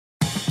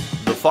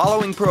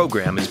following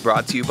program is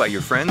brought to you by your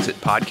friends at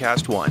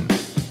Podcast One.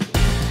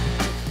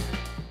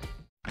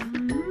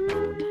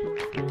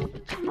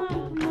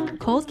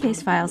 Cold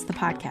Case Files, the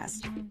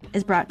podcast,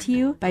 is brought to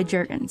you by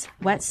Jergens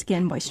Wet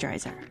Skin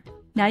Moisturizer.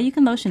 Now you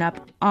can lotion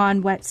up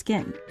on wet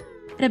skin.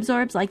 It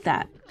absorbs like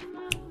that.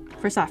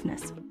 For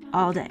softness,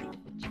 all day.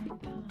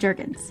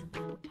 Jergens.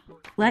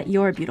 Let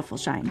your beautiful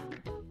shine.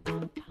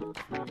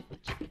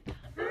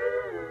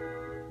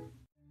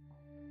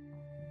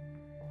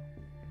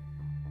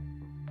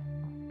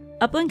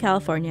 Upland,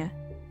 California,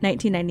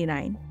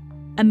 1999.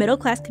 A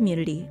middle-class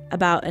community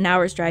about an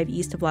hour's drive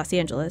east of Los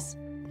Angeles,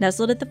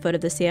 nestled at the foot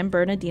of the San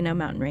Bernardino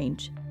mountain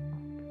range.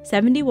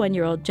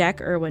 71-year-old Jack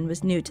Irwin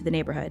was new to the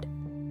neighborhood.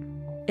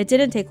 It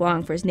didn't take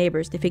long for his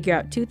neighbors to figure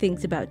out two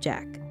things about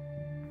Jack.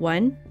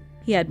 One,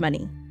 he had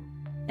money.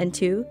 And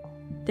two,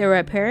 there were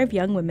a pair of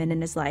young women in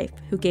his life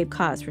who gave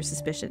cause for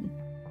suspicion.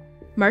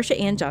 Marcia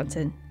Ann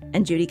Johnson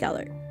and Judy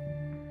Gellert.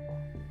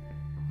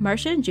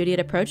 Marcia and Judy had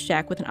approached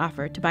Jack with an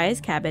offer to buy his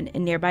cabin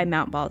in nearby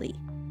Mount Baldy.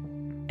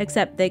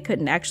 Except they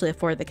couldn't actually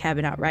afford the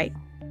cabin outright.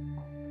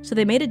 So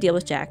they made a deal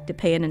with Jack to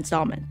pay in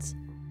installments.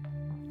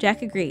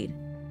 Jack agreed,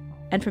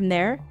 and from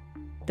there,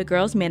 the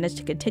girls managed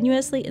to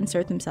continuously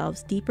insert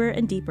themselves deeper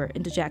and deeper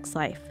into Jack's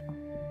life.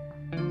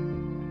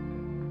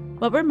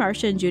 What were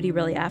Marcia and Judy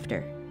really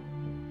after?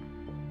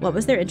 What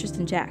was their interest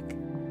in Jack?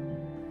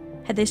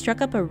 Had they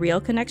struck up a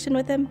real connection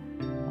with him?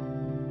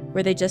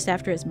 Were they just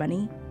after his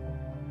money?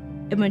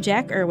 And when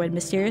Jack Irwin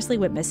mysteriously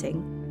went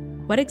missing,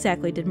 what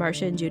exactly did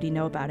Marcia and Judy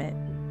know about it?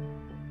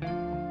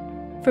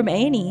 From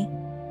A&E,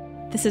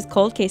 this is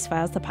Cold Case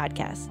Files, the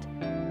podcast.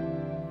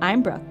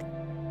 I'm Brooke,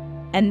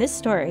 and this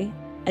story,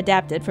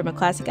 adapted from a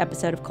classic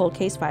episode of Cold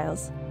Case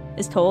Files,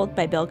 is told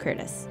by Bill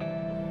Curtis.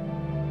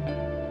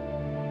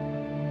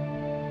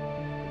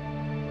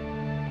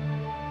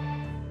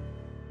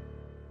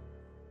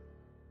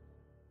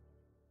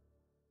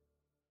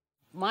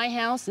 My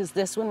house is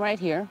this one right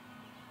here,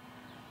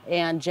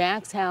 and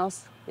Jack's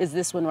house is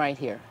this one right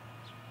here.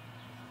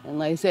 And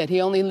like I said, he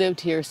only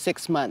lived here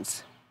 6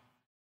 months.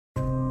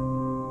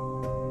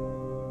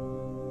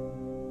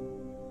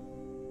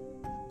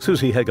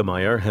 Susie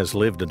Hegemeyer has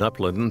lived in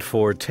Upland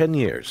for 10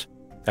 years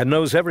and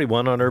knows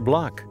everyone on her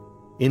block,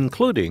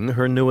 including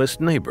her newest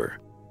neighbor,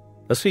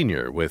 a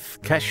senior with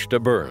cash to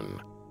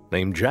burn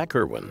named Jack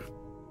Irwin.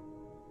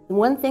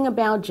 One thing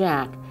about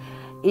Jack,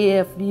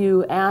 if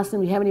you asked him,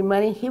 do you have any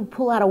money? He'd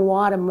pull out a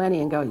wad of money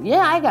and go,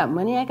 yeah, I got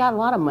money. I got a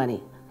lot of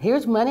money.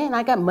 Here's money, and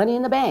I got money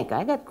in the bank.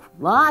 I got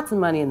lots of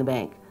money in the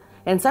bank.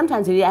 And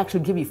sometimes he'd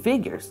actually give you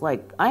figures,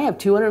 like, I have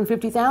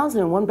 $250,000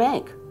 in one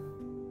bank.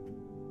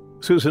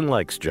 Susan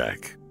likes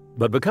Jack,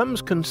 but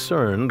becomes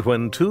concerned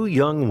when two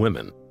young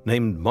women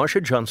named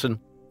Marcia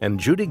Johnson and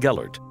Judy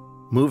Gellert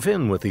move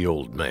in with the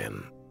old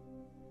man.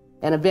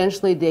 And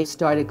eventually they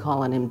started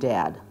calling him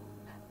Dad.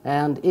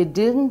 And it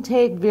didn't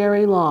take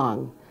very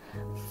long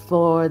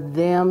for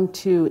them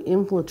to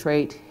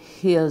infiltrate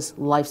his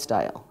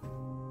lifestyle.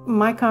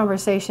 My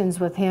conversations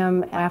with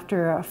him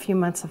after a few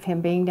months of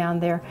him being down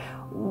there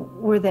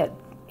were that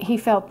he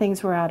felt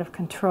things were out of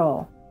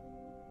control.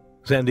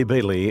 Sandy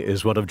Bailey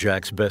is one of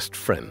Jack's best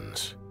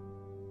friends.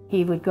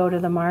 He would go to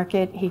the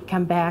market, he'd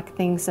come back,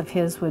 things of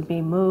his would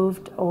be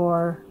moved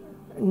or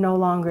no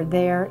longer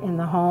there in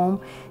the home.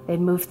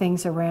 They'd move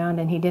things around,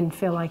 and he didn't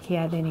feel like he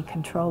had any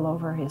control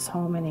over his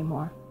home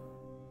anymore.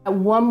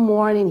 One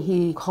morning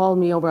he called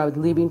me over, I was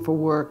leaving for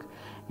work,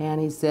 and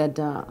he said,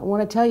 I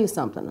want to tell you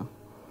something.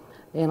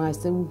 And I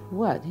said,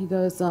 what? He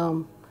goes,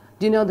 do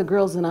you know the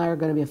girls and I are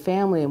going to be a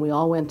family, and we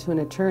all went to an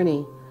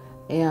attorney,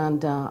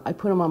 and I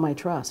put them on my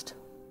trust.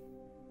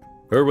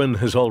 Irwin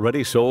has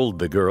already sold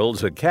the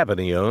girls a cabin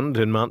he owned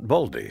in Mount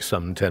Baldy,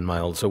 some 10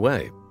 miles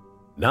away.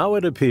 Now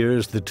it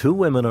appears the two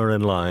women are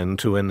in line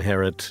to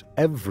inherit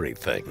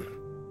everything.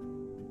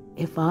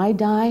 If I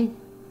die,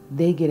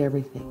 they get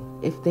everything.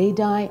 If they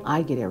die,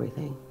 I get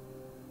everything.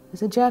 I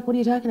said, Jack, what are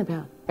you talking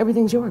about?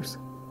 Everything's yours.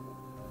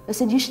 I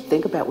said, you should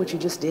think about what you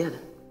just did.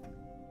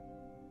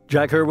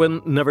 Jack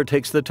Irwin never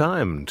takes the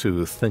time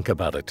to think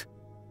about it.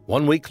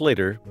 1 week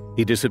later,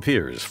 he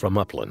disappears from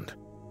Upland.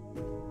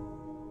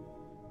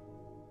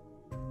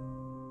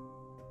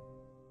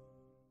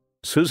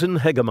 Susan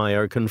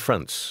Hegemeyer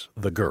confronts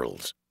the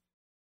girls.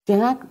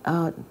 Jack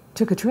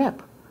took a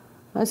trip.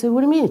 I said,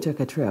 what do you mean he took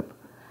a trip?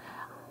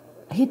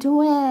 He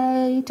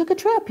took a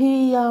trip.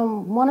 He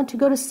wanted to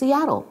go to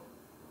Seattle.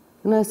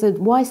 And I said,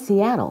 why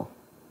Seattle?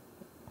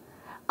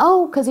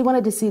 Oh, because he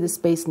wanted to see the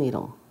Space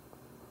Needle.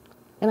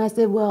 And I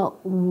said, well,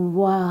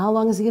 how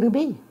long is he going to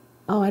be?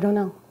 Oh, I don't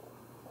know.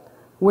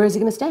 Where is he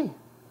going to stay?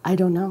 I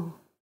don't know.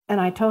 And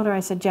I told her,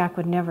 I said, Jack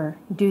would never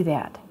do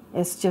that.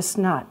 It's just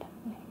not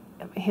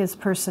his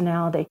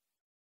personality.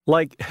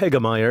 Like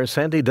Hegemeyer,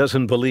 Sandy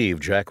doesn't believe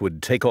Jack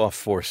would take off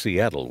for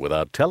Seattle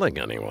without telling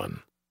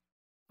anyone.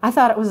 I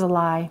thought it was a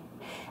lie.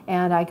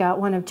 And I got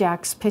one of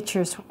Jack's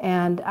pictures,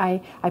 and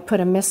I put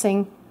a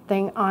missing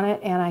thing on it,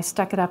 and I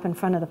stuck it up in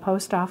front of the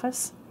post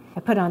office. I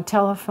put on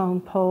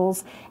telephone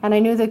poles, and I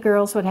knew the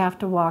girls would have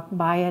to walk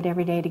by it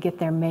every day to get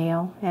their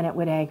mail, and it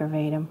would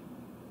aggravate them.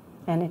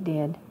 and it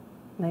did.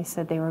 And they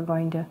said they were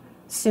going to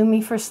sue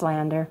me for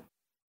slander.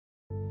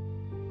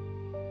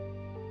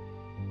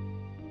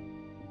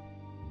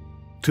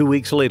 2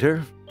 weeks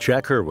later,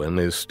 Jack Irwin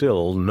is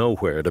still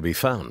nowhere to be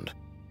found.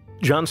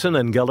 Johnson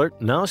and Gellert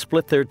now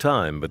split their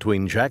time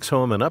between Jack's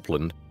home in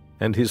Upland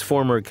and his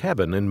former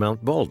cabin in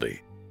Mount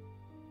Baldy.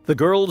 The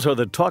girls are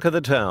the talk of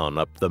the town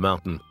up the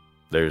mountain.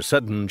 Their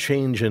sudden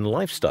change in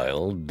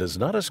lifestyle does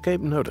not escape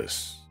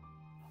notice.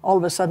 All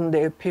of a sudden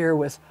they appear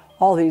with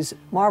all these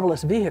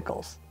marvelous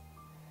vehicles.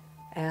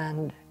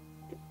 And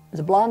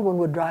the blonde one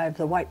would drive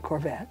the white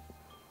Corvette.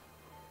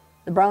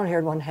 The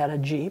brown-haired one had a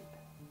Jeep.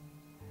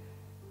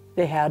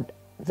 They had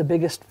the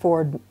biggest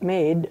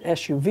Ford-made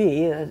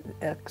SUV,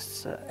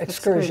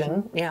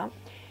 Excursion, yeah.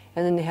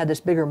 And then they had this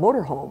bigger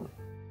motorhome.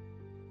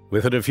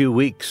 Within a few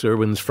weeks,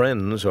 Irwin's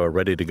friends are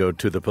ready to go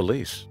to the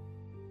police.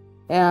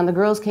 And the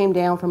girls came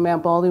down from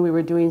Mount Baldy. We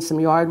were doing some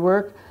yard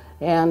work,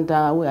 and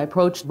I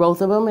approached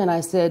both of them, and I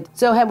said,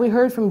 "So have we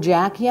heard from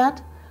Jack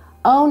yet?"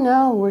 "Oh,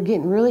 no, we're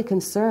getting really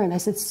concerned." I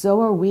said,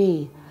 "So are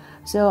we.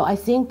 So I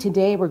think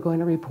today we're going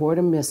to report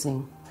him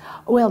missing."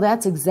 "Well,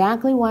 that's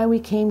exactly why we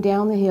came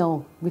down the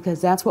hill,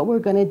 because that's what we're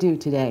going to do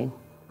today."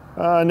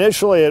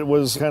 Initially, it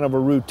was kind of a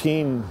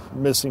routine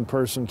missing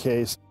person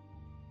case.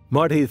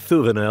 Marty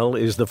Thuvenel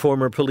is the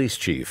former police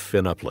chief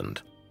in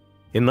Upland.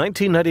 In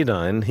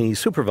 1999, he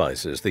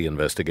supervises the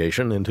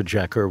investigation into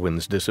Jack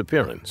Irwin's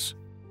disappearance.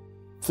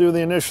 Through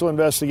the initial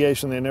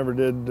investigation, they never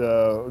did,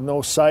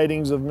 no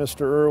sightings of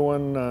Mr.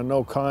 Irwin,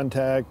 no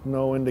contact,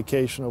 no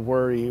indication of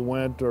where he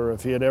went or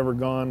if he had ever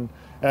gone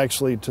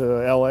actually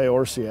to LA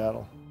or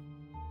Seattle.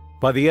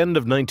 By the end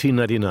of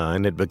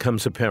 1999, it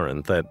becomes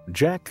apparent that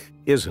Jack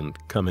isn't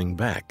coming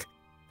back,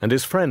 and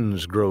his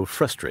friends grow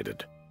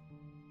frustrated.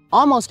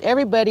 Almost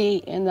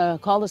everybody in the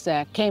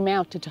cul-de-sac came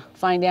out to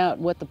find out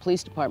what the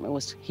police department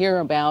was here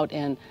about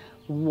and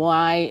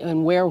why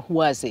and where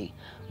was he.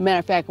 Matter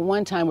of fact,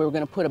 one time we were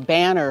going to put a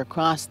banner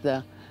across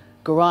the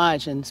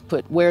garage and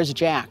put, "Where's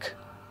Jack?"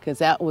 Because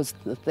that was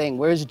the thing,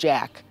 "Where's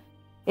Jack?"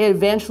 It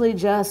eventually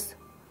just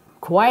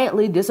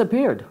quietly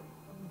disappeared.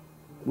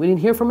 We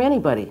didn't hear from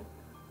anybody.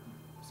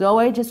 So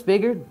I just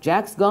figured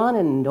Jack's gone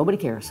and nobody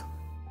cares.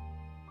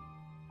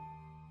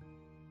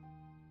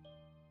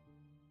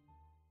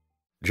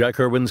 Jack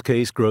Irwin's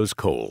case grows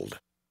cold,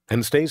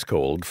 and stays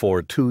cold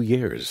for 2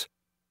 years,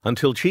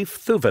 until Chief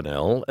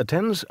Thuvenel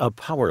attends a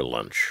power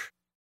lunch.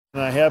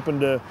 And I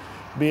happened to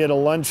be at a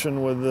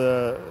luncheon with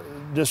the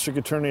district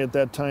attorney at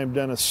that time,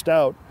 Dennis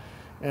Stout,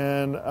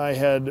 and I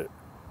had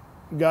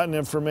gotten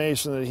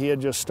information that he had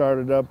just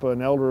started up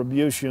an elder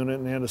abuse unit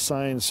and had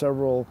assigned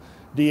several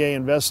DA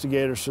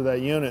investigators to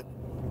that unit.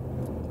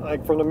 I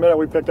think from the minute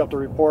we picked up the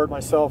report,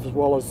 myself as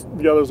well as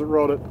the others that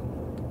wrote it,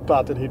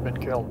 thought that he'd been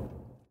killed.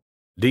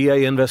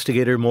 DA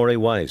investigator Maury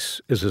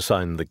Weiss is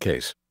assigned the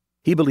case.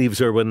 He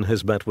believes Irwin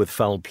has met with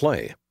foul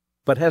play,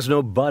 but has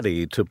no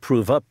body to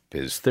prove up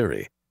his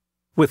theory.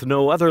 With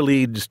no other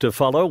leads to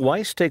follow,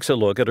 Weiss takes a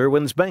look at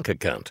Irwin's bank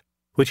account,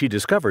 which he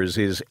discovers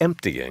is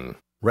emptying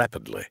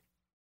rapidly.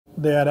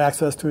 They had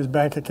access to his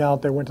bank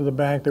account. They went to the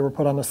bank. They were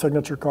put on the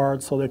signature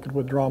card so they could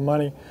withdraw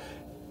money.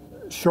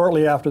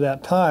 Shortly after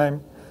that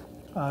time,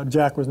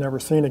 Jack was never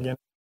seen again.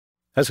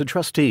 As a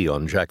trustee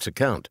on Jack's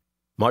account,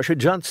 Marcia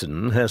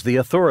Johnson has the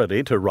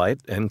authority to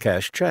write and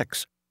cash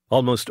checks,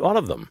 almost all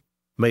of them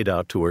made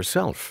out to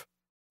herself.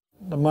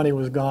 The money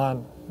was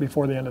gone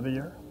before the end of the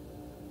year,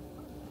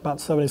 about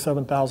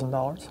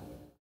 $77,000.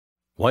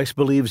 Weiss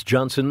believes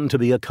Johnson to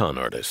be a con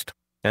artist,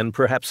 and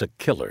perhaps a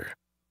killer.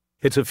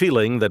 It's a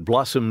feeling that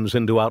blossoms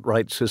into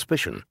outright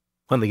suspicion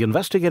when the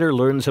investigator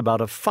learns about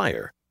a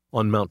fire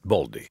on Mount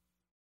Baldy.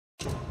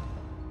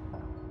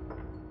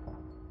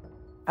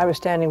 I was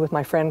standing with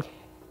my friend,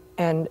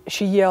 and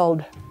she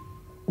yelled,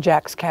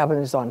 "Jack's cabin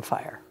is on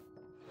fire."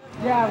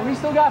 Yeah, we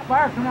still got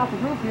fire coming out the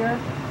roof here.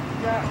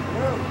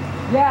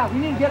 Yeah, we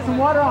need to get some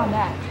water on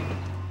that.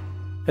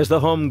 As the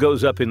home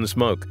goes up in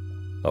smoke,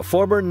 a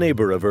former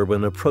neighbor of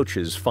Irwin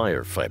approaches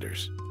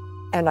firefighters.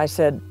 And I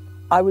said,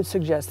 "I would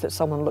suggest that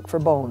someone look for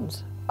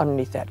bones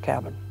underneath that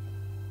cabin."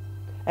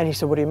 And he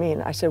said, "What do you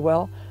mean?" I said,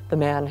 "Well, the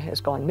man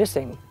has gone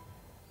missing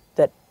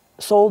that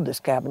sold this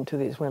cabin to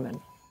these women."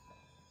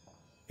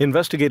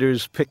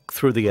 Investigators pick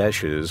through the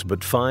ashes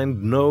but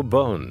find no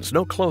bones,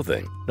 no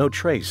clothing, no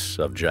trace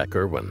of Jack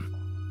Irwin.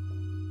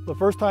 The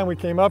first time we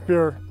came up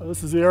here,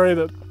 this is the area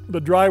that the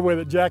driveway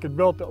that Jack had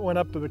built that went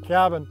up to the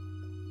cabin.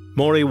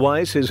 Maury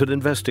Weiss is an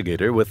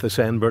investigator with the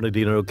San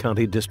Bernardino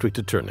County District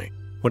Attorney.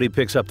 When he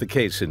picks up the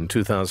case in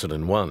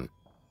 2001,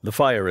 the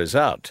fire is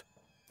out,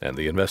 and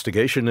the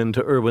investigation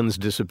into Irwin's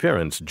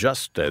disappearance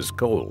just as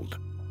cold.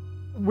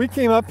 We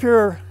came up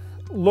here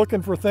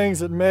looking for things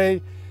that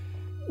may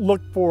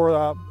look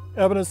for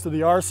evidence to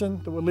the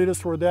arson that would lead us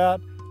toward that.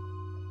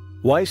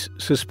 Weiss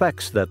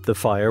suspects that the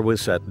fire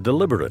was set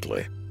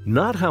deliberately,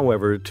 not,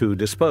 however, to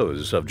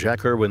dispose of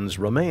Jack Irwin's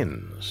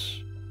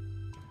remains.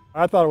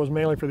 I thought it was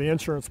mainly for the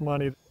insurance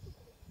money.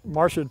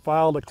 Marcia had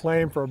filed a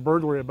claim for a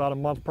burglary about a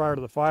month prior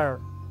to the fire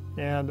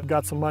and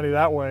got some money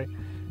that way.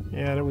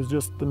 And it was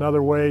just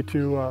another way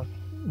to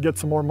get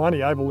some more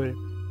money, I believe.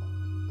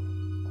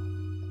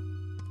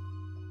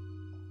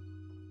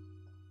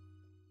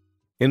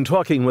 In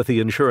talking with the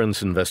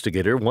insurance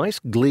investigator, Weiss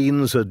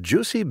gleans a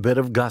juicy bit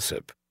of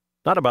gossip,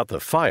 not about the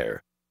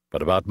fire,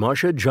 but about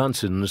Marcia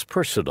Johnson's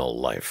personal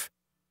life.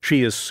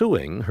 She is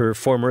suing her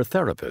former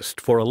therapist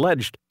for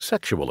alleged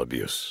sexual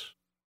abuse.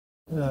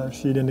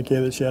 She'd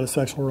indicated that she had a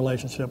sexual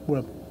relationship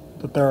with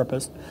the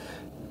therapist,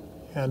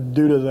 and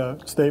due to the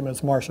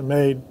statements Marcia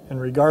made in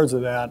regards to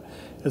that,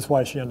 is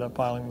why she ended up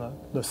filing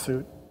the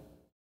suit.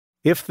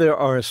 If there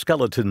are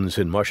skeletons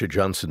in Marcia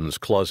Johnson's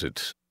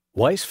closet,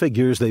 Weiss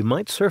figures they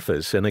might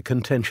surface in a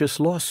contentious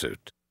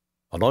lawsuit.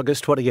 On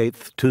August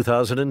 28,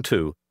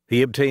 2002,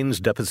 he obtains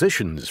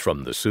depositions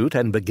from the suit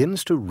and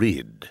begins to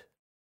read.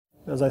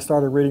 As I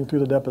started reading through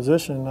the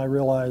deposition, I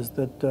realized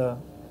that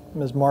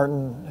Ms.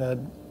 Martin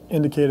had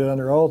indicated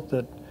under oath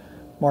that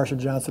Marcia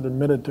Johnson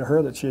admitted to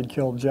her that she had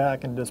killed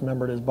Jack and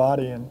dismembered his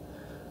body and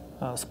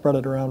spread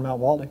it around Mount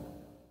Walding.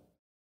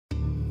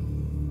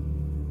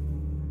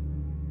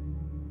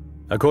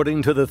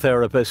 According to the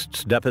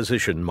therapist's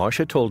deposition,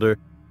 Marcia told her,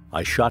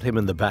 "I shot him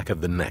in the back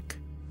of the neck."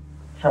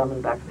 Shot him in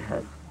the back of the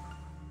head.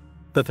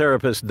 The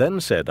therapist then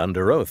said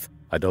under oath,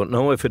 "I don't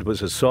know if it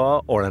was a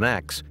saw or an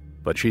axe,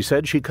 but she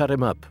said she cut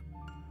him up.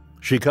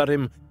 She cut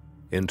him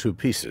into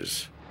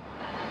pieces."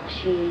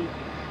 She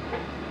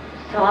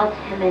sawed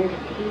him into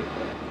pieces.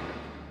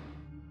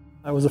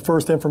 That was the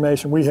first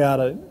information we had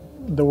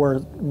where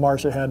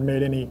Marcia had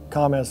made any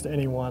comments to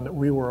anyone that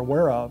we were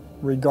aware of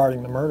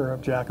regarding the murder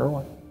of Jack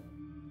Irwin.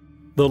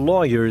 The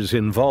lawyers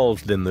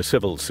involved in the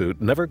civil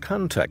suit never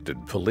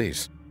contacted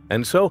police,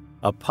 and so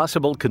a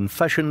possible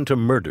confession to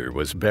murder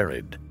was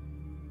buried.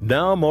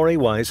 Now Maury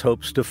Weiss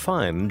hopes to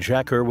find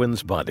Jack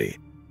Irwin's body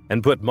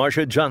and put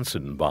Marcia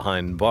Johnson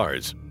behind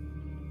bars.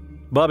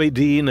 Bobby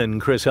Dean and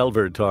Chris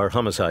Elvert are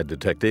homicide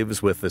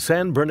detectives with the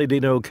San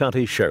Bernardino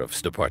County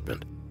Sheriff's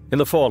Department. In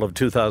the fall of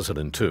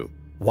 2002,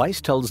 Weiss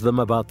tells them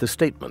about the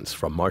statements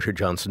from Marcia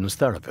Johnson's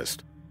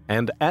therapist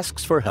and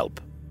asks for help.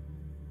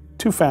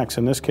 Two facts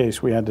in this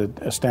case we had to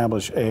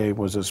establish. A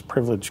was this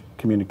privileged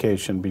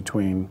communication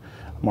between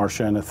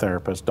Marcia and a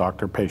therapist,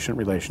 doctor-patient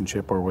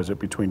relationship, or was it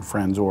between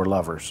friends or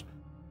lovers?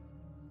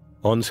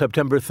 On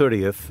September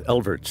 30th,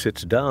 Elvert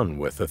sits down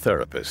with the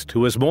therapist,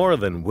 who is more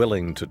than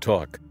willing to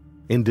talk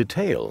in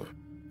detail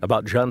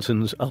about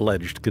Johnson's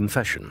alleged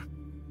confession.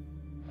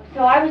 So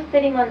I was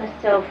sitting on the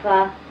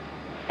sofa,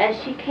 and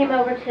she came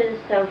over to the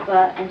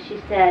sofa and she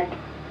said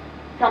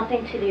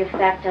something to the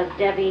effect of,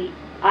 "Debbie,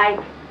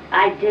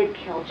 I did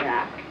kill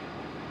Jack."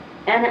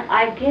 And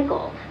I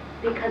giggled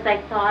because I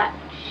thought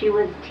she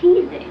was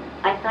teasing.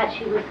 I thought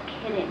she was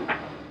kidding.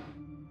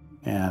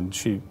 And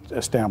she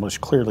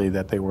established clearly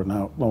that they were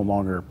no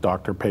longer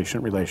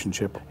doctor-patient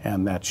relationship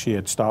and that she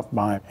had stopped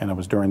by, and it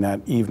was during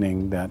that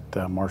evening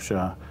that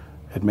Marcia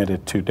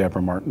admitted to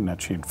Deborah Martin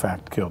that she in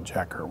fact killed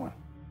Jack Irwin.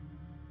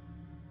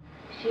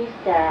 She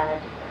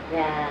said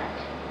that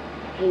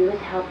he was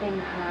helping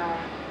her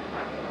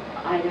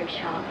either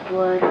chop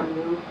wood or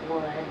move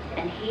wood,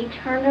 and he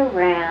turned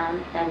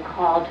around and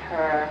called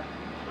her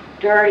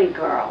dirty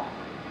girl.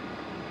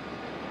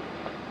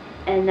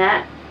 And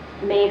that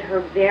made her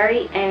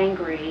very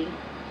angry,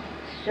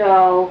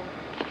 so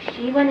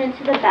she went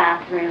into the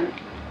bathroom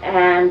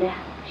and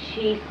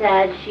she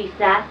said she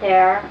sat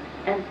there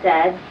and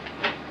said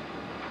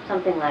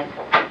something like,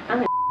 "I'm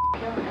gonna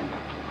kill him.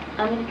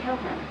 I'm gonna kill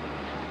him."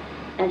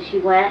 And she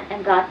went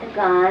and got the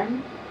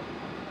gun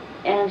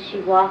and she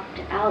walked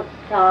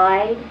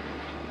outside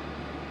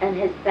and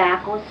his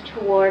back was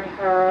toward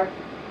her,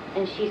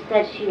 and she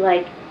said she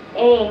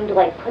aimed,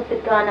 put the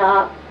gun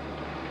up,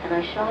 and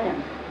I shot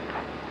him.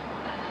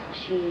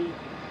 She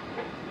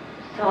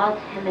sawed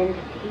him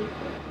into pieces,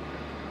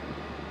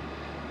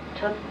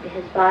 took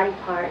his body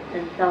parts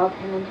and sawed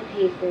him into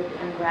pieces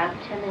and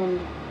wrapped him in,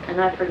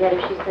 and I forget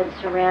if she said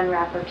saran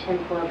wrap or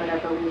tinfoil, but I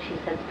believe she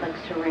said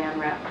saran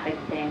wrap type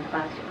thing,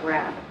 plastic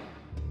wrap.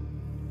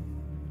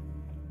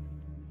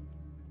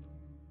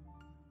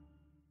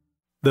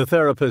 The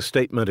therapist's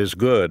statement is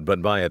good,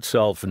 but by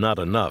itself not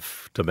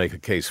enough to make a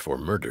case for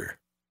murder.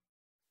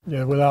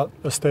 Yeah, without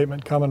a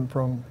statement coming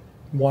from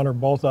one or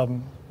both of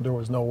them, there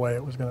was no way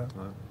it was going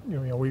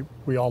to,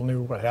 we all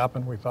knew what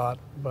happened, we thought,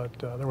 but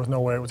there was no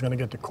way it was going to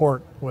get to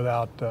court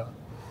without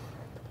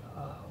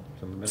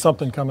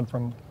something coming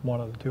from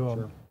one of the two of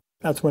them.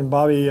 That's when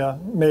Bobby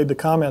made the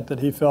comment that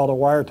he felt a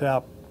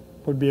wiretap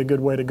would be a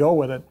good way to go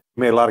with it.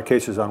 We made a lot of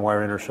cases on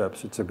wire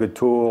intercepts. It's a good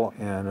tool,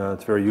 and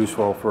it's very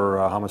useful for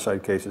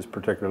homicide cases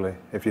particularly.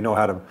 If you know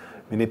how to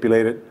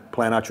manipulate it,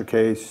 plan out your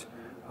case,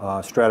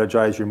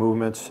 strategize your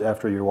movements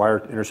after your wire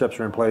intercepts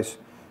are in place,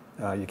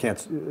 you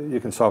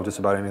can solve just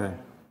about anything.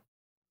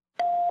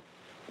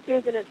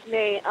 Susan, it's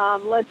me.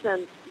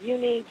 Listen, you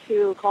need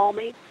to call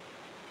me.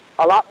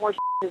 A lot more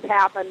has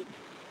happened,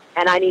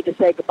 and I need to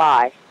say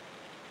goodbye.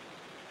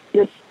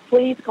 Just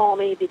please call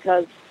me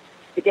because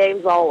the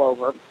game's all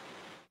over.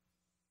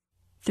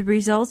 The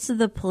results of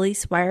the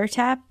police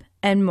wiretap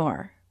and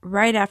more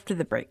right after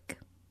the break.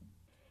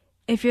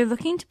 If you're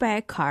looking to buy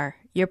a car,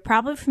 you're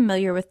probably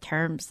familiar with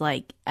terms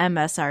like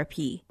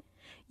MSRP.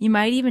 You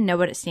might even know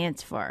what it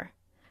stands for.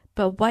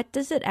 But what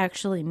does it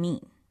actually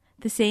mean?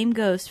 The same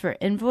goes for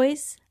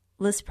invoice,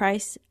 list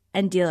price,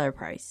 and dealer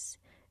price.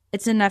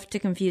 It's enough to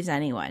confuse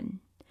anyone.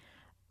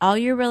 All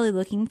you're really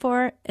looking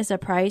for is a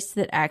price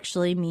that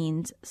actually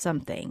means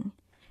something.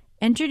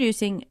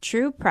 Introducing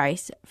True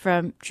Price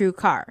from True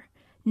Car.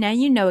 Now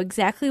you know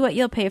exactly what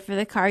you'll pay for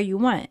the car you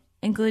want,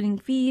 including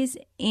fees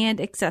and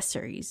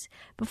accessories,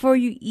 before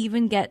you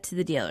even get to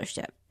the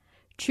dealership.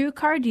 True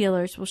Car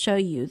dealers will show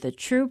you the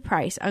true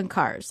price on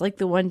cars like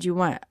the ones you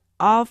want,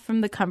 all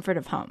from the comfort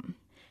of home.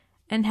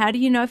 And how do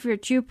you know if your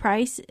true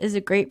price is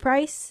a great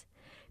price?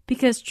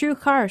 Because True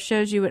Car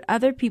shows you what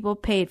other people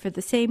paid for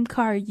the same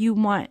car you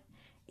want.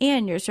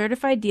 And your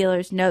certified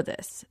dealers know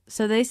this,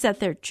 so they set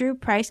their true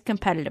price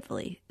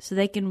competitively so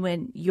they can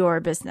win your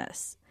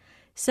business.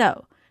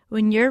 So,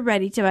 when you're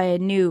ready to buy a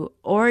new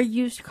or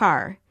used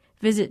car,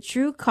 visit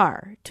True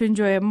Car to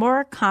enjoy a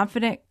more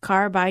confident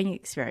car buying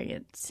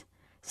experience.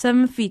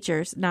 Some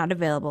features not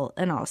available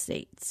in all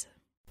states.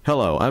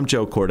 Hello, I'm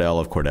Joe Cordell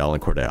of Cordell &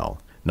 Cordell.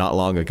 Not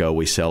long ago,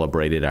 we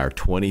celebrated our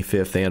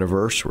 25th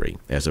anniversary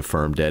as a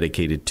firm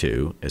dedicated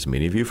to, as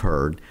many of you have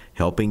heard,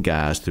 helping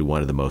guys through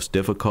one of the most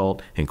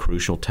difficult and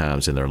crucial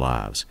times in their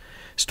lives.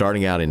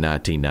 Starting out in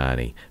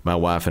 1990, my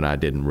wife and I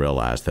didn't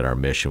realize that our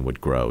mission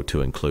would grow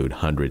to include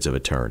hundreds of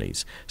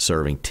attorneys,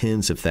 serving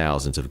tens of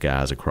thousands of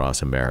guys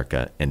across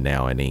America and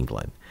now in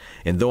England.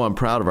 And though I'm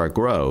proud of our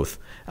growth,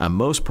 I'm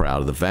most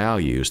proud of the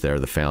values that are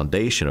the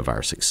foundation of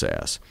our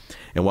success.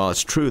 And while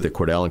it's true that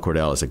Cordell &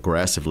 Cordell has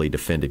aggressively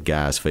defended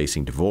guys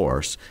facing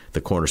divorce,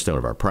 the cornerstone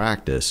of our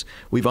practice,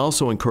 we've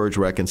also encouraged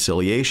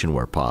reconciliation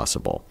where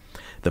possible.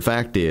 The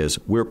fact is,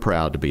 we're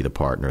proud to be the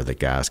partner that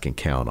guys can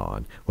count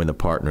on when the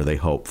partner they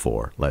hope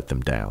for let them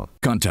down.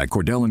 Contact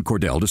Cordell &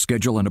 Cordell to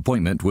schedule an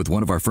appointment with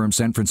one of our firm's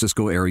San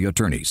Francisco area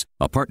attorneys,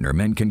 a partner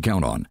men can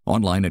count on.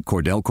 Online at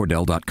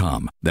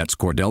CordellCordell.com. That's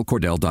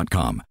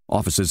CordellCordell.com.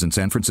 Offices in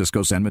San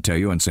Francisco, San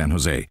Mateo, and San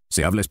Jose.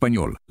 Se habla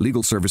español.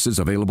 Legal services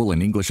available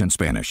in English and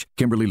Spanish.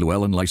 Kimberly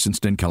Llewellyn,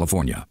 licensed in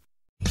California.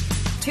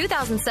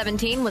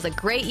 2017 was a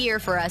great year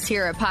for us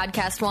here at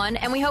Podcast One,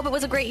 and we hope it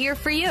was a great year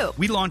for you.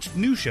 We launched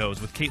new shows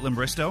with Caitlin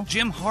Bristow,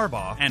 Jim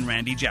Harbaugh, and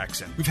Randy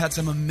Jackson. We've had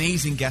some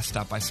amazing guests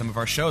stop by some of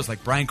our shows,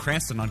 like Bryan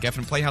Cranston on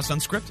Geffen Playhouse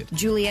Unscripted,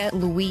 Julia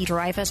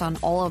Louis-Dreyfus on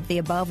All of the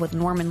Above with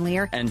Norman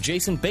Lear, and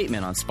Jason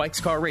Bateman on Spike's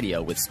Car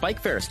Radio with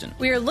Spike Ferriston.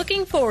 We are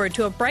looking forward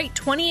to a bright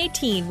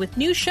 2018 with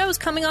new shows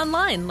coming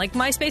online, like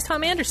MySpace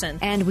Tom Anderson.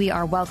 And we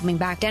are welcoming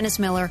back Dennis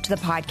Miller to the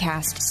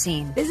podcast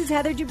scene. This is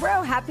Heather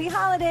Dubrow. Happy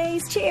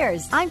holidays.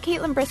 Cheers. I'm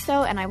Caitlin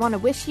Bristow, and I want to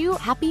wish you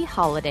happy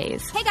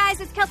holidays. Hey guys,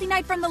 it's Kelty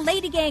Knight from the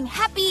Lady Gang.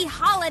 Happy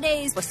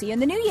holidays. We'll see you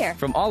in the new year.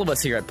 From all of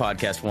us here at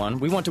Podcast One,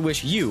 we want to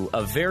wish you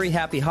a very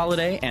happy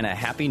holiday and a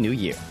happy new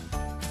year.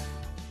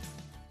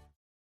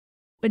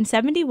 When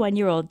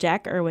 71-year-old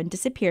Jack Irwin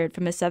disappeared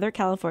from his Southern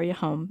California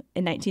home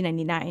in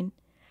 1999,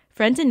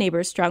 friends and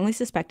neighbors strongly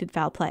suspected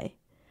foul play.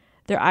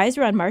 Their eyes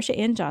were on Marsha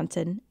Ann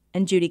Johnson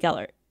and Judy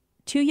Gellert,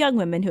 two young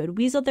women who had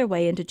weaseled their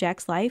way into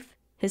Jack's life,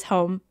 his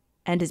home,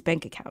 and his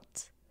bank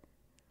accounts.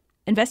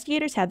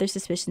 Investigators had their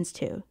suspicions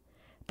too,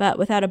 but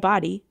without a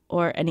body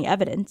or any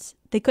evidence,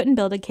 they couldn't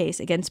build a case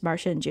against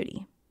Marsha and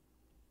Judy.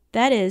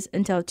 That is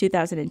until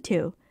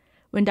 2002,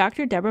 when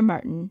Dr. Deborah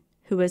Martin,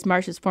 who was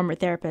Marsha's former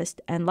therapist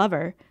and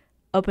lover,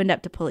 opened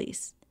up to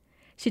police.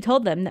 She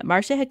told them that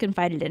Marsha had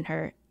confided in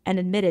her and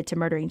admitted to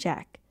murdering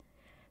Jack.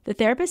 The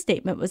therapist's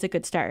statement was a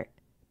good start,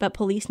 but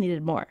police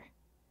needed more.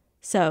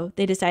 So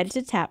they decided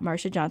to tap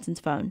Marsha Johnson's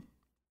phone.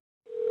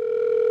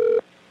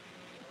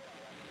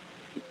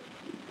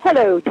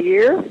 Hello,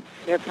 dear.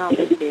 They're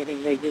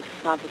confiscating. They just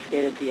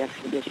confiscated the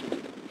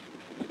expedition.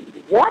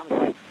 What?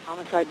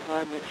 Homicide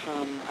Department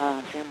from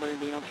San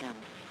Bernardino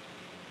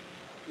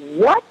County.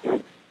 What?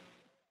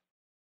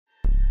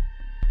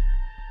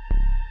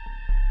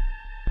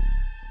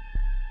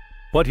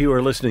 What you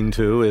are listening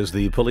to is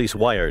the police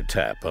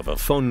wiretap of a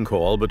phone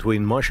call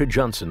between Marsha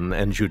Johnson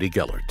and Judy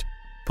Gellert.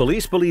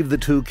 Police believe the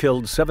two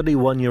killed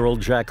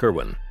 71-year-old Jack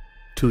Irwin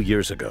 2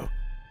 years ago,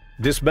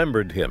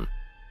 dismembered him,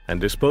 and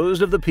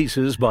disposed of the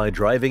pieces by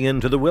driving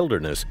into the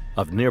wilderness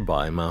of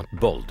nearby Mount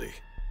Baldy.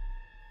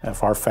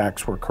 If our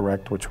facts were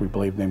correct, which we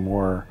believe they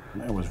were,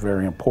 it was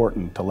very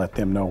important to let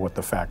them know what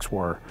the facts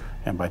were.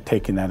 And by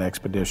taking that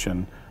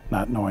expedition,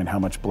 not knowing how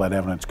much blood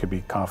evidence could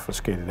be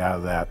confiscated out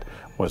of that,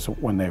 was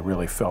when they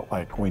really felt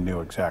like we knew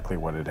exactly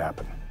what had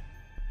happened.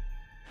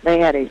 They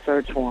had a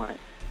search warrant.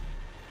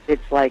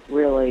 It's like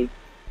really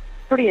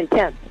pretty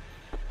intense.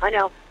 I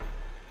know.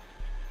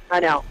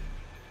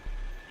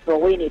 So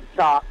we need to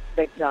talk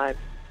big time.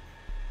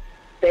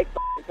 Big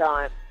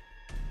time.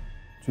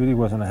 Judy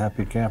wasn't a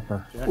happy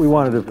camper. We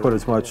wanted to put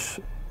as much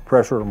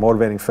pressure or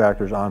motivating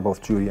factors on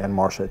both Judy and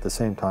Marsha at the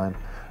same time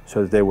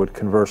so that they would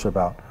converse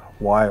about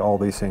why all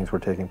these things were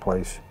taking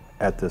place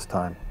at this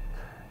time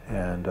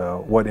and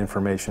what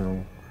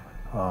information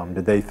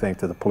did they think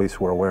that the police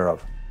were aware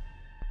of.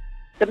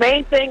 The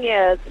main thing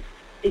is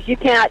you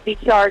cannot be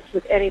charged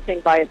with anything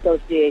by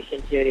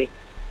association, Judy.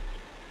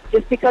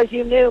 Just because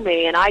you knew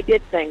me and I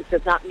did things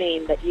does not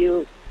mean that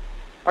you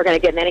are going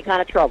to get in any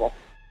kind of trouble.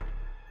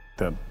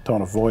 The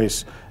tone of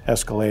voice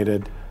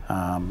escalated.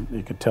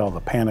 You could tell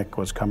the panic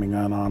was coming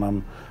on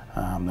them.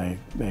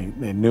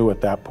 They knew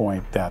at that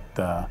point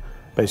that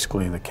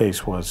basically the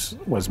case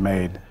was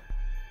made.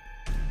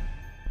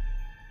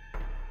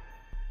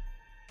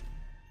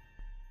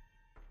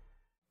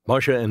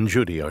 Marcia and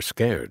Judy are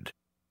scared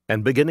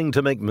and beginning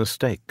to make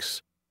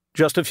mistakes.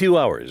 Just a few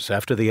hours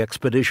after the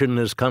expedition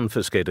is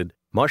confiscated,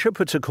 Marcia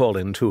puts a call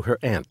in to her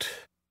aunt.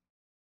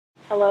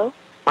 Hello?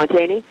 Aunt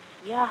Annie?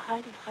 Yeah,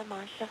 hi,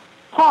 Marcia.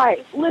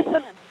 Hi,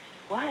 listen.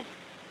 What?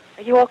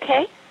 Are you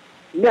okay?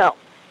 No.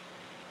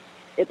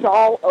 It's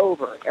all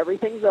over.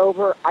 Everything's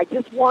over. I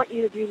just want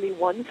you to do me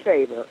one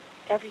favor.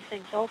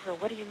 Everything's over.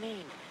 What do you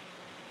mean?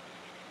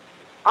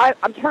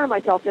 I'm turning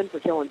myself in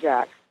for killing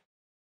Jack.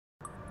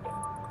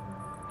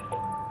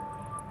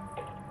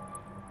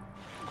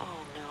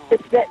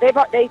 It's that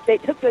they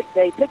took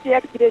the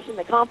expedition.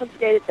 They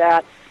confiscated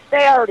that.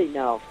 They already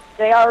know.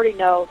 They already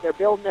know. They're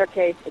building their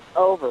case. It's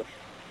over.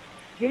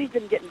 Judy's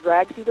been getting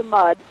dragged through the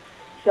mud,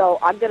 so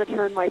I'm going to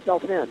turn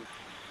myself in.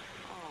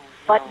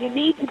 But you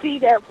need to be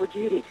there for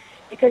Judy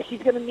because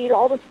she's going to need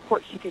all the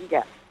support she can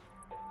get.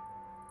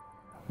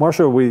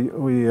 Marcia, we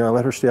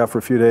let her stay out for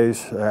a few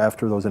days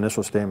after those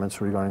initial statements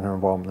regarding her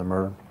involvement in the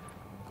murder,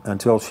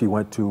 until she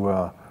went to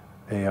a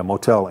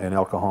motel in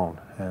El Cajon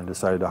and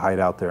decided to hide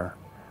out there.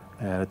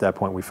 And at that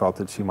point, we felt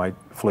that she might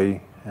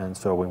flee, and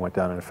so we went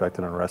down and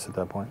effected an arrest at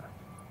that point.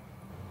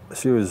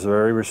 She was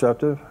very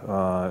receptive.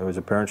 It was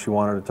apparent she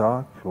wanted to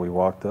talk. We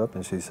walked up,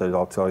 and she said,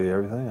 "I'll tell you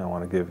everything. I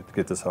want to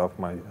get this off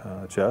my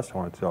chest. I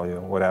want to tell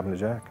you what happened to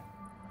Jack."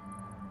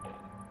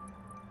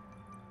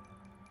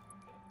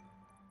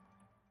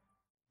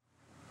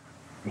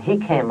 He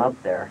came up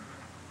there,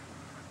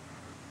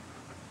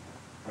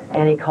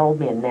 and he called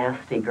me a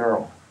nasty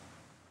girl.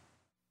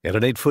 In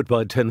an 8-foot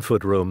by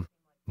 10-foot room,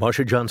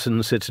 Marcia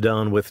Johnson sits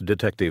down with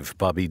Detective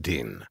Bobby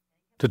Dean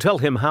to tell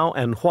him how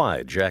and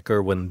why Jack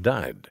Irwin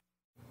died.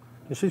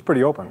 She's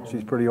pretty open.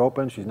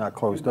 She's not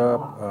closed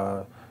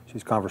up.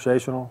 She's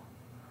conversational,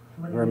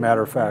 very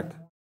matter of fact.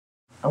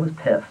 I was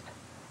pissed.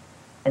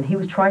 And he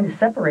was trying to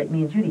separate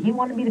me and Judy. He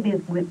wanted me to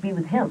be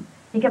with him.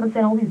 He kept on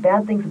saying all these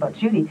bad things about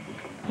Judy.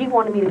 He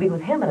wanted me to be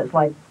with him, and it's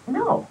like,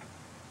 no.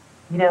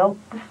 You know,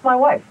 this is my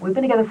wife. We've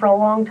been together for a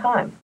long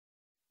time.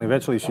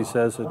 Eventually she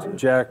says that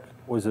Jack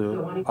was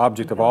the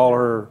object of all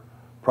her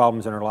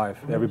problems in her life.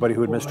 Everybody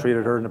who had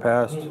mistreated her in the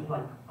past,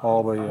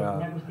 all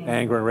the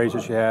anger and rage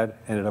that she had,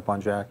 ended up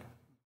on Jack.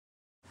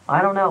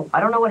 I don't know. I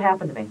don't know what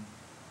happened to me.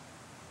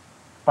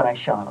 But I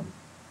shot him.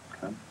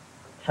 Okay.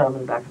 Shot him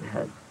in the back of the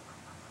head.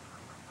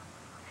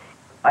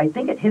 I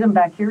think it hit him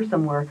back here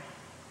somewhere.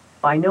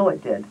 I know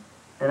it did.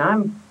 And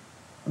I'm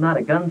not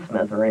a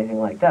gunsmith or anything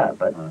like that,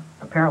 but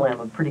apparently I'm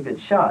a pretty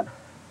good shot.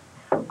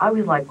 I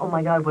was like, oh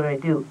my God, what did I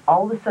do?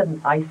 All of a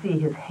sudden, I see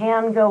his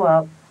hand go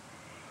up,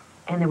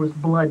 and there was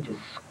blood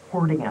just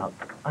squirting out.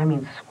 I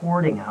mean,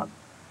 squirting out.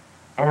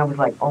 And I was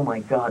like, oh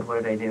my God,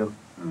 what did I do?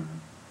 Mm-hmm.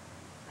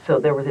 So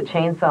there was a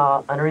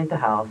chainsaw underneath the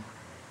house,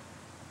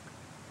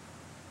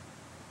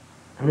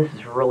 and this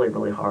is really,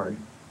 really hard.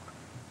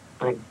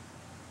 I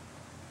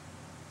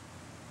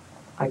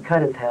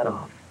cut his head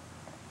off.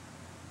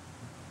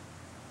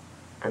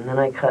 And then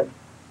I cut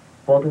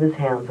both of his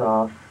hands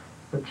off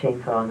with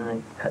chainsaw, and then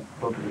I cut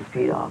both of his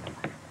feet off.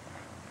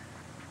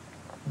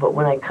 But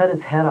when I cut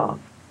his head off,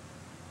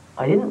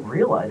 I didn't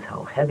realize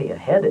how heavy a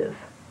head is.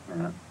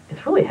 Yeah.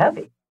 It's really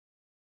heavy.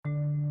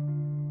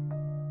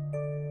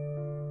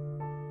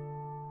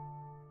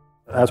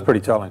 That's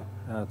pretty telling.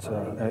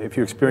 If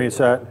you experience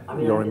that,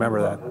 you'll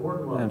remember that.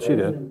 And she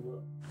did.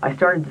 I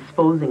started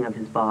disposing of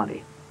his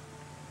body.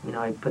 You know,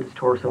 I put his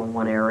torso in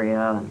one area,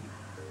 and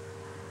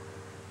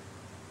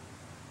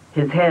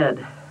his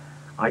head,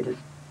 I just,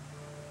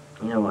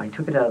 you know, I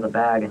took it out of the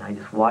bag and I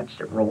just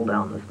watched it roll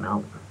down this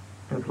mountain.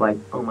 It was like,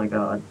 oh my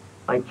God,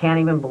 I can't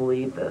even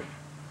believe this.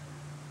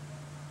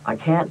 I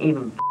can't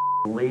even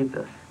believe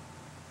this.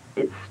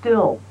 It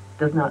still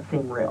does not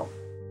seem real.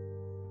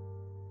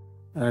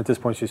 And at this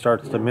point, she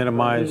starts to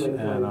minimize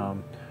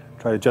and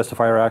try to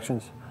justify her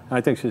actions. And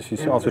I think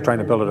she's also trying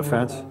to build a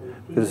defense.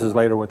 This is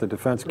later what the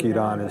defense keyed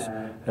on, is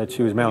that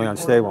she was mentally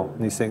unstable.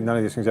 And none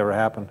of these things ever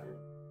happened.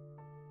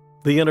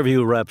 The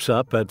interview wraps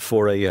up at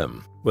 4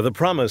 a.m. with a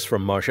promise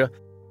from Marcia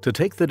to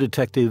take the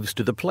detectives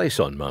to the place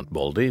on Mount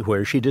Baldy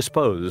where she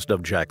disposed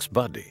of Jack's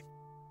body.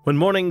 When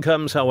morning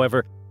comes,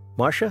 however,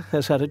 Marcia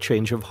has had a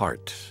change of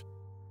heart.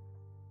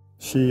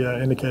 She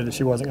indicated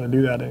she wasn't going to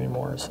do that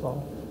anymore,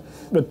 so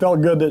it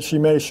felt good that she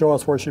may show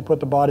us where she put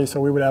the body so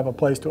we would have a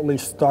place to at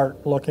least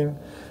start looking,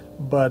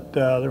 but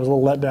there was a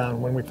little letdown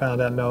when we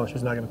found out, no,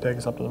 she's not going to take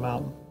us up to the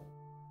mountain.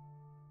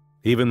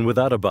 Even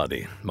without a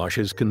body,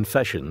 Marcia's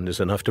confession is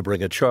enough to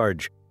bring a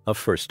charge of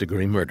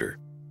first-degree murder,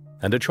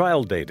 and a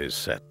trial date is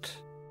set.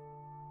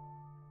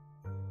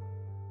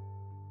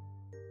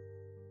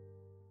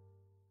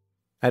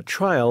 At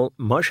trial,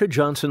 Marcia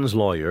Johnson's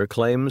lawyer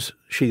claims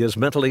she is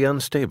mentally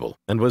unstable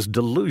and was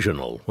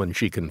delusional when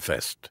she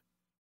confessed.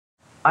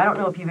 I don't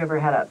know if you've ever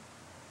had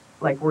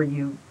where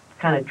you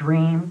kind of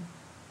dream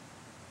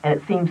and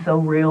it seems so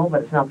real,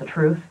 but it's not the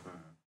truth.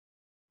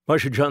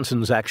 Marcia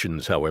Johnson's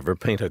actions, however,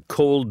 paint a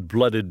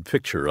cold-blooded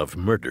picture of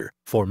murder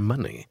for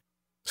money.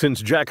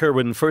 Since Jack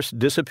Irwin first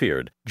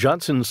disappeared,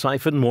 Johnson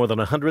siphoned more than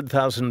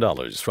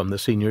 $100,000 from the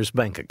senior's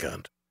bank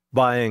account,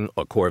 buying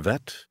a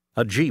Corvette,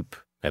 a Jeep,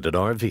 and an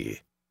RV.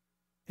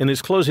 In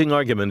his closing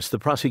arguments, the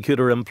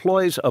prosecutor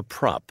employs a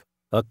prop,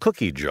 a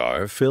cookie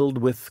jar filled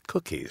with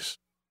cookies.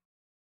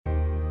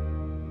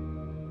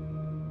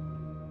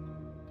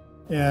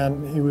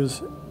 And he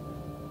was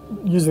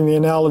using the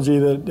analogy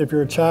that if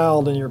you're a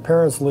child and your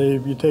parents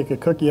leave, you take a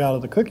cookie out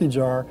of the cookie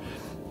jar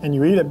and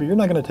you eat it, but you're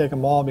not going to take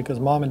them all because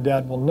mom and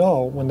dad will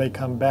know when they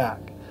come back.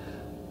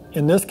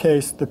 In this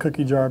case, the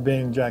cookie jar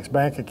being Jack's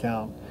bank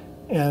account,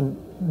 and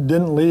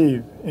didn't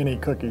leave any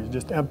cookies,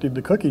 just emptied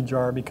the cookie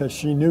jar because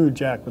she knew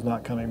Jack was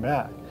not coming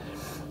back.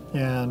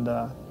 And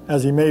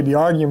as he made the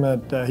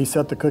argument, he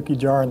set the cookie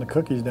jar and the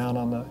cookies down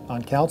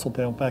on counsel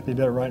table. In fact, he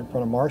did it right in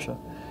front of Marcia.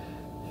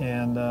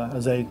 And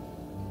as they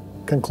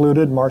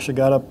concluded, Marcia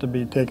got up to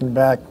be taken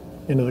back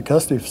into the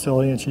custody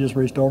facility, and she just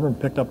reached over and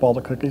picked up all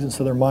the cookies and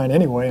said they're mine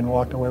anyway and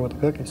walked away with the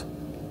cookies.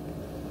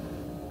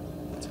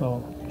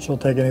 So she'll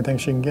take anything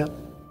she can get.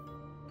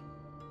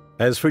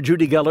 As for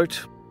Judy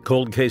Gellert,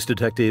 cold case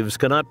detectives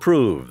cannot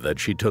prove that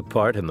she took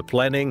part in the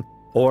planning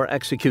or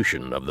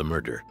execution of the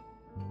murder.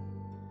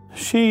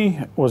 She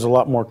was a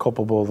lot more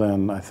culpable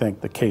than I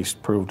think the case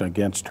proved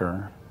against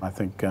her. I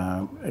think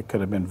it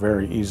could have been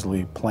very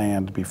easily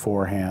planned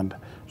beforehand.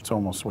 It's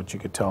almost what you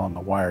could tell in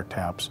the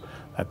wiretaps,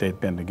 that they'd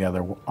been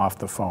together off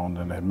the phone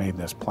and had made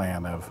this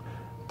plan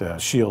to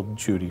shield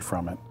Judy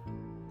from it.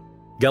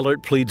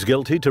 Gellert pleads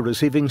guilty to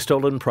receiving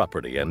stolen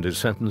property and is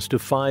sentenced to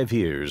 5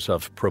 years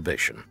of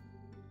probation.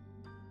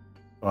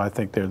 I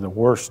think they're the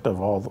worst of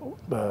all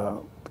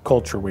the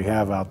culture we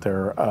have out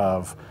there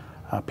of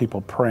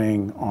people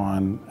preying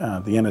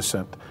on the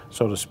innocent,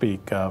 so to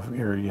speak.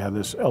 Here you have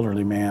this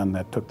elderly man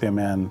that took them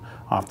in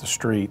off the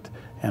street,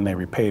 and they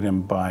repaid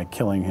him by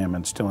killing him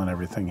and stealing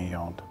everything he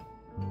owned.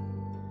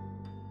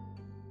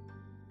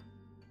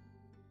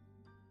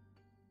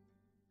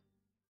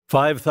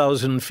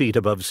 "5,000 feet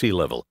above sea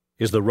level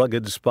is the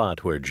rugged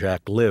spot where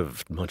Jack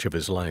lived much of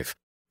his life,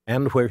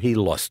 and where he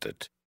lost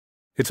it.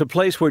 It's a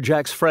place where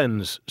Jack's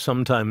friends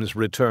sometimes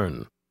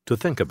return to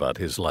think about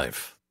his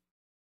life."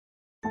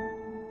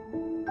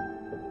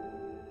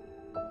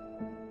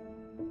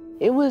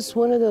 It was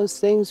one of those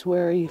things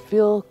where you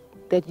feel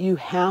that you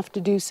have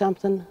to do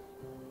something.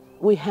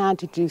 We had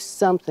to do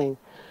something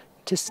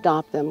to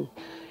stop them.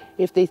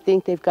 If they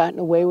think they've gotten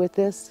away with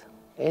this,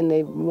 and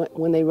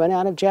when they run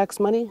out of Jack's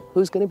money,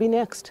 who's going to be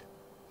next?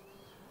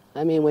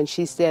 I mean, when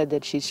she said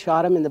that she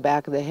shot him in the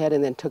back of the head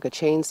and then took a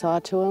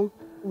chainsaw to him,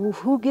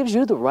 who gives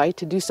you the right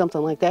to do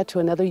something like that to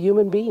another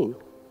human being?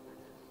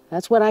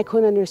 That's what I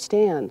couldn't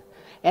understand.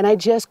 And I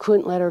just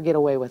couldn't let her get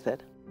away with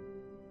it.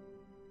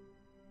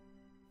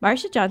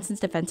 Marcia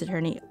Johnson's defense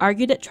attorney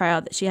argued at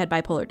trial that she had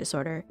bipolar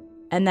disorder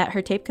and that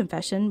her taped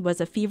confession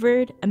was a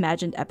fevered,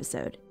 imagined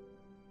episode.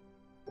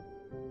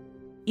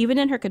 Even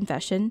in her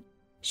confession,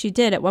 she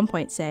did at one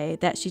point say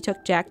that she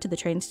took Jack to the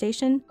train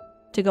station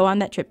to go on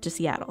that trip to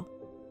Seattle.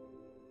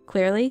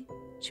 Clearly,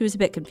 she was a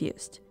bit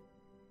confused.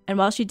 And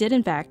while she did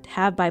in fact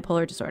have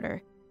bipolar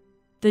disorder,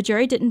 the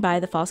jury didn't buy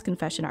the false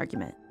confession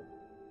argument.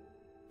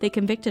 They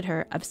convicted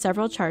her of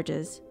several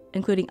charges,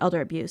 including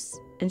elder abuse,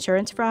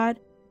 insurance fraud,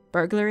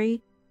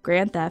 burglary,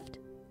 grand theft,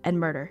 and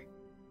murder.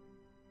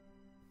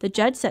 The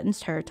judge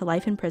sentenced her to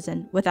life in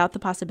prison without the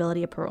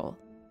possibility of parole.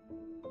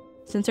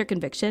 Since her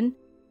conviction,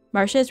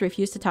 Marcia has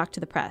refused to talk to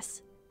the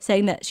press,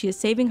 saying that she is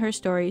saving her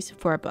stories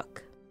for a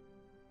book.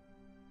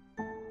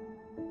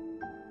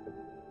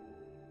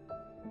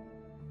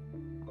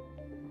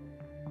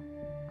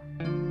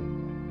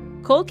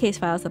 Cold Case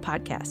Files, the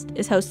podcast,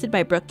 is hosted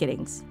by Brooke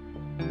Giddings.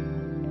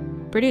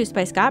 Produced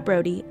by Scott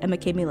Brody and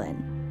McKamey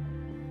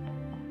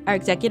Lynn. Our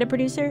executive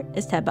producer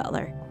is Ted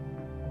Butler.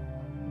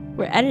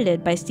 We're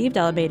edited by Steve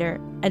Delabater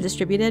and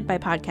distributed by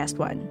Podcast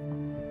One.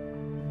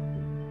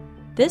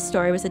 This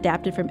story was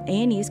adapted from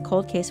A&E's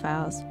Cold Case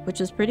Files, which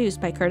was produced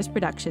by Curtis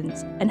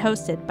Productions and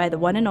hosted by the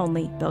one and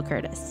only Bill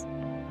Curtis.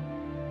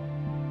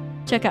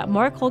 Check out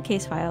more Cold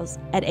Case Files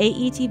at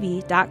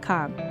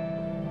aetv.com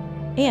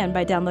and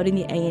by downloading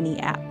the A&E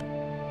app.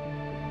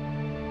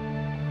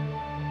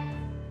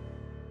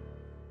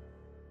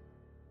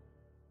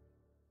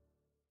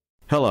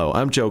 Hello,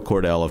 I'm Joe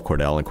Cordell of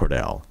Cordell &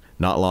 Cordell.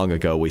 Not long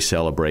ago, we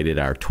celebrated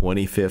our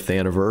 25th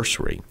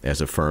anniversary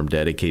as a firm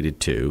dedicated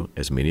to,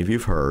 as many of you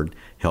have heard,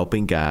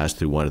 helping guys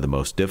through one of the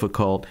most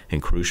difficult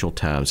and crucial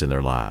times in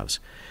their lives.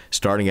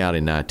 Starting out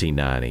in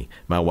 1990,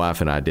 my wife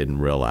and I didn't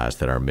realize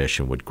that our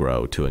mission would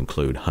grow to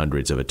include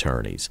hundreds of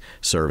attorneys,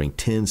 serving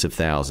tens of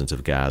thousands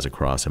of guys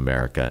across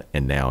America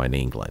and now in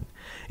England.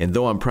 And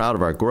though I'm proud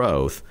of our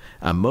growth,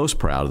 I'm most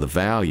proud of the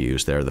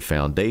values that are the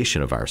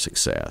foundation of our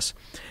success.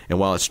 And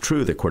while it's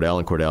true that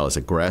Cordell & Cordell has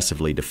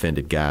aggressively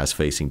defended guys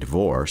facing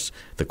divorce,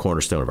 the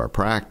cornerstone of our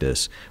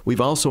practice, we've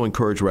also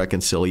encouraged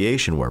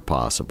reconciliation where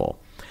possible.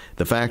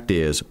 The fact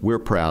is, we're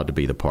proud to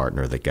be the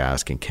partner that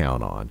guys can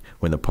count on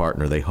when the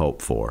partner they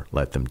hope for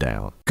let them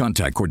down.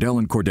 Contact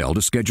Cordell & Cordell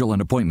to schedule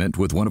an appointment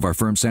with one of our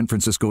firm's San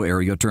Francisco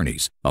area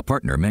attorneys, a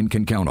partner men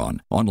can count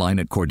on. Online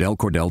at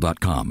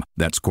CordellCordell.com.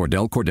 That's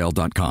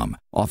CordellCordell.com.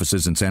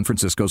 Offices in San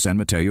Francisco, San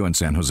Mateo, and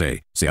San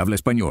Jose. Se habla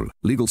español.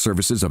 Legal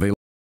services available.